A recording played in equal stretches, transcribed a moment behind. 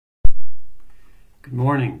Good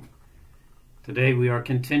morning. Today we are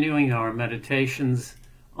continuing our meditations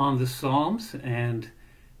on the Psalms and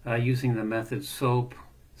using the method SOAP: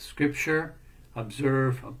 Scripture,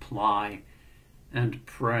 Observe, Apply, and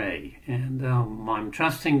Pray. And I'm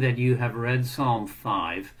trusting that you have read Psalm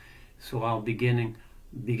 5, so I'll beginning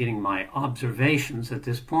my observations at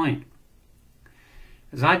this point.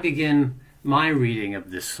 As I begin my reading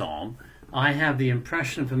of this psalm, I have the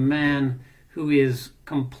impression of a man who is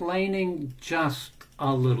complaining just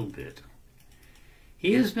a little bit.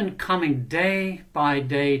 He has been coming day by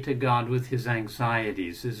day to God with his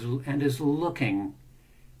anxieties and is looking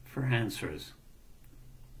for answers.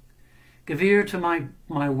 Give ear to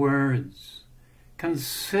my words.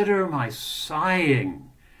 Consider my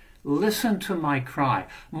sighing. Listen to my cry.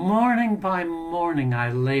 Morning by morning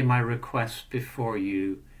I lay my request before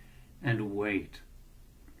you and wait.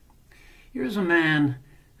 Here's a man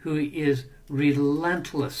who is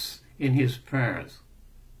relentless in his prayers.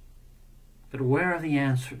 But where are the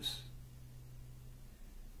answers?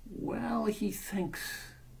 Well, he thinks,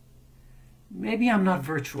 maybe I'm not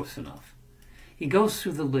virtuous enough. He goes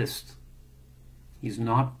through the list. He's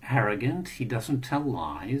not arrogant. He doesn't tell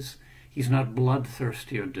lies. He's not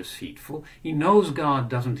bloodthirsty or deceitful. He knows God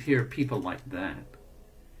doesn't hear people like that.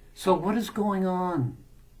 So what is going on?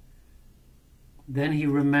 Then he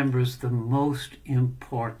remembers the most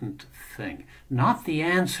important thing. Not the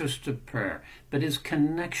answers to prayer, but his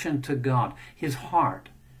connection to God. His heart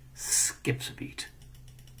skips a beat.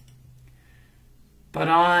 But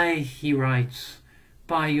I, he writes,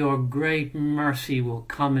 by your great mercy will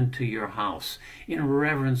come into your house. In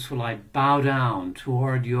reverence will I bow down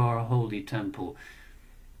toward your holy temple.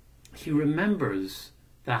 He remembers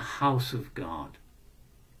the house of God.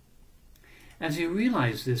 As you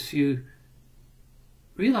realize this, you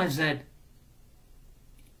realize that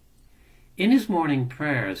in his morning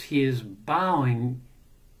prayers, he is bowing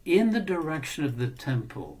in the direction of the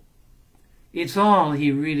temple. It's all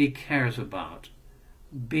he really cares about,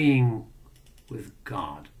 being with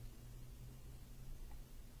God.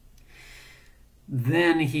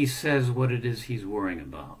 Then he says what it is he's worrying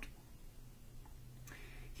about.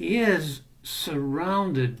 He is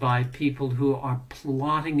surrounded by people who are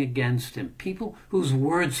plotting against him, people whose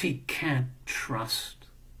words he can't trust.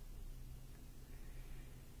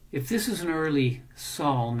 If this is an early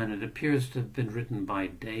psalm, and it appears to have been written by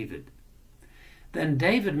David, then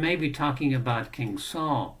David may be talking about King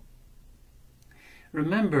Saul.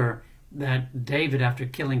 Remember that David, after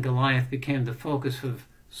killing Goliath, became the focus of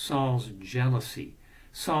Saul's jealousy.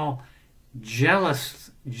 Saul's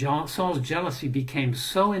jealousy became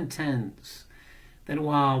so intense that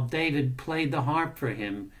while David played the harp for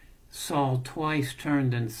him, Saul twice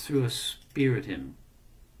turned and threw a spear at him.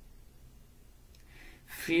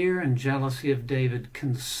 Fear and jealousy of David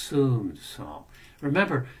consumed Saul.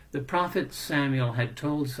 Remember, the prophet Samuel had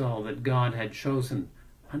told Saul that God had chosen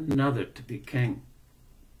another to be king.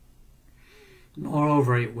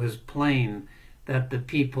 Moreover, it was plain that the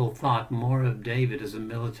people thought more of David as a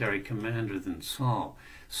military commander than Saul.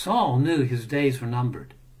 Saul knew his days were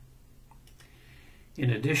numbered.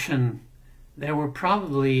 In addition, there were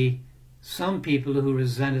probably some people who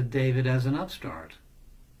resented David as an upstart.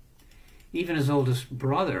 Even his oldest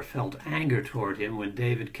brother felt anger toward him when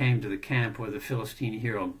David came to the camp where the Philistine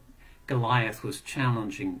hero Goliath was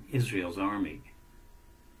challenging Israel's army.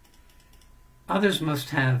 Others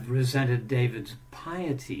must have resented David's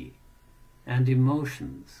piety and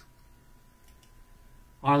emotions.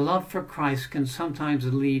 Our love for Christ can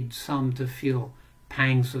sometimes lead some to feel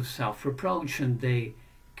pangs of self-reproach, and they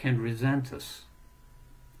can resent us.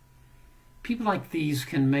 People like these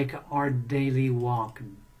can make our daily walk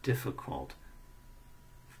difficult.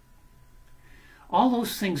 All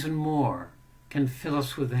those things and more can fill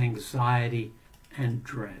us with anxiety and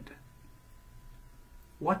dread.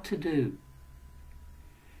 What to do?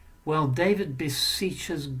 Well, David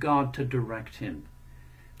beseeches God to direct him.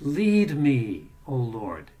 Lead me, O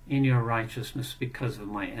Lord, in your righteousness because of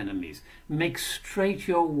my enemies. Make straight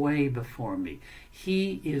your way before me.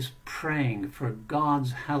 He is praying for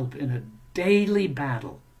God's help in a daily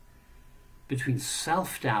battle between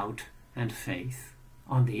self-doubt and faith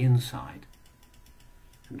on the inside,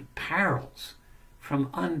 and perils from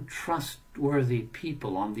untrustworthy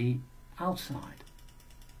people on the outside.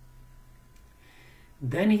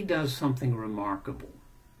 Then he does something remarkable.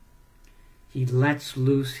 He lets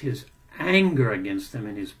loose his anger against them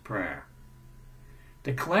in his prayer.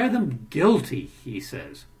 Declare them guilty, he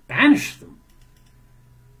says. Banish them.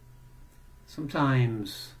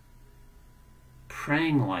 Sometimes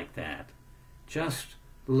praying like that, just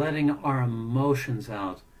letting our emotions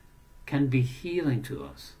out, can be healing to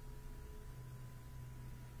us.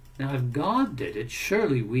 Now, if God did it,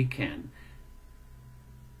 surely we can.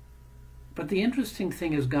 But the interesting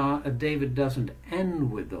thing is David doesn't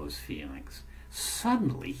end with those feelings.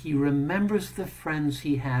 Suddenly, he remembers the friends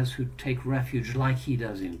he has who take refuge like he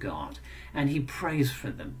does in God, and he prays for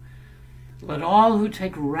them. Let all who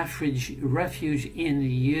take refuge in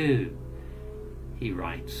you, he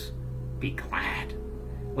writes, be glad.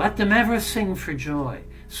 Let them ever sing for joy.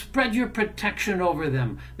 Spread your protection over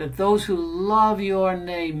them, that those who love your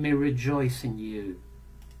name may rejoice in you.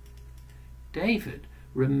 David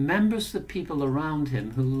remembers the people around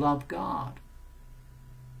him who love God.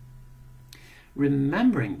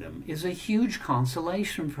 Remembering them is a huge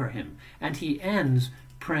consolation for him, and he ends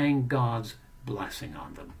praying God's blessing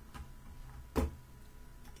on them.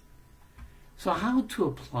 So how to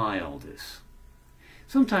apply all this?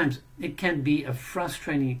 Sometimes it can be a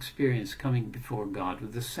frustrating experience coming before God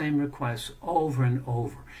with the same requests over and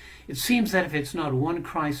over. It seems that if it's not one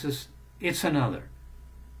crisis, it's another.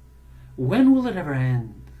 When will it ever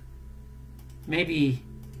end? Maybe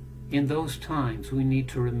in those times we need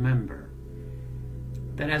to remember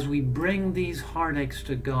that as we bring these heartaches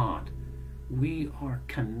to God, we are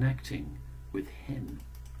connecting with Him.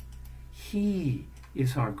 He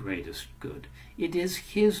is our greatest good. It is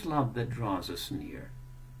His love that draws us near.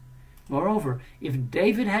 Moreover, if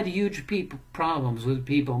David had huge problems with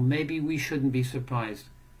people, maybe we shouldn't be surprised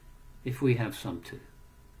if we have some too.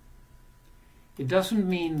 It doesn't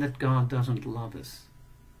mean that God doesn't love us.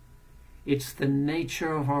 It's the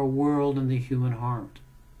nature of our world and the human heart.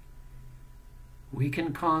 We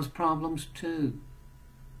can cause problems too.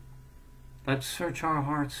 Let's search our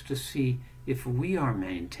hearts to see if we are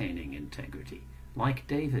maintaining integrity, like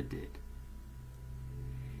David did.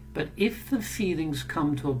 But if the feelings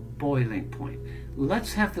come to a boiling point,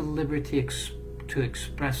 let's have the liberty to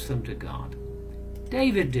express them to God.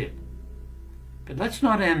 David did. But let's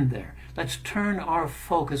not end there. Let's turn our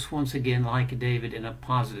focus once again, like David, in a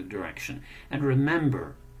positive direction. And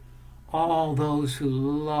remember all those who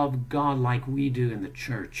love God like we do in the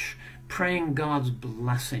church, praying God's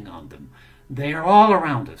blessing on them. They are all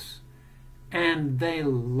around us, and they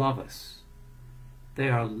love us. They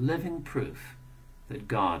are living proof that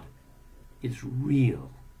God is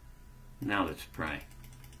real. Now let's pray.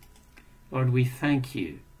 Lord, we thank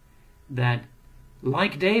you that,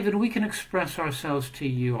 like David, we can express ourselves to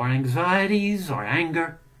you, our anxieties, our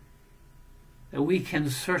anger, that we can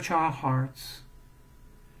search our hearts,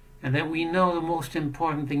 and that we know the most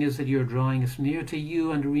important thing is that you're drawing us near to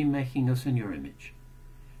you and remaking us in your image.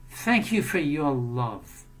 Thank you for your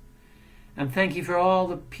love. And thank you for all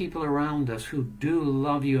the people around us who do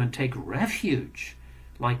love you and take refuge,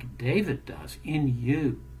 like David does, in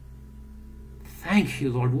you. Thank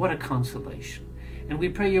you, Lord. What a consolation. And we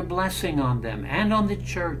pray your blessing on them and on the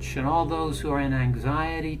church and all those who are in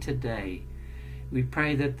anxiety today. We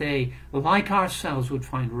pray that they, like ourselves, would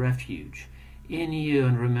find refuge in you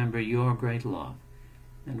and remember your great love.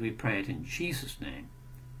 And we pray it in Jesus' name.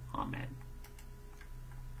 Amen.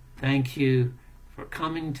 Thank you for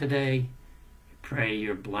coming today. We pray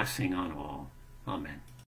your blessing on all. Amen.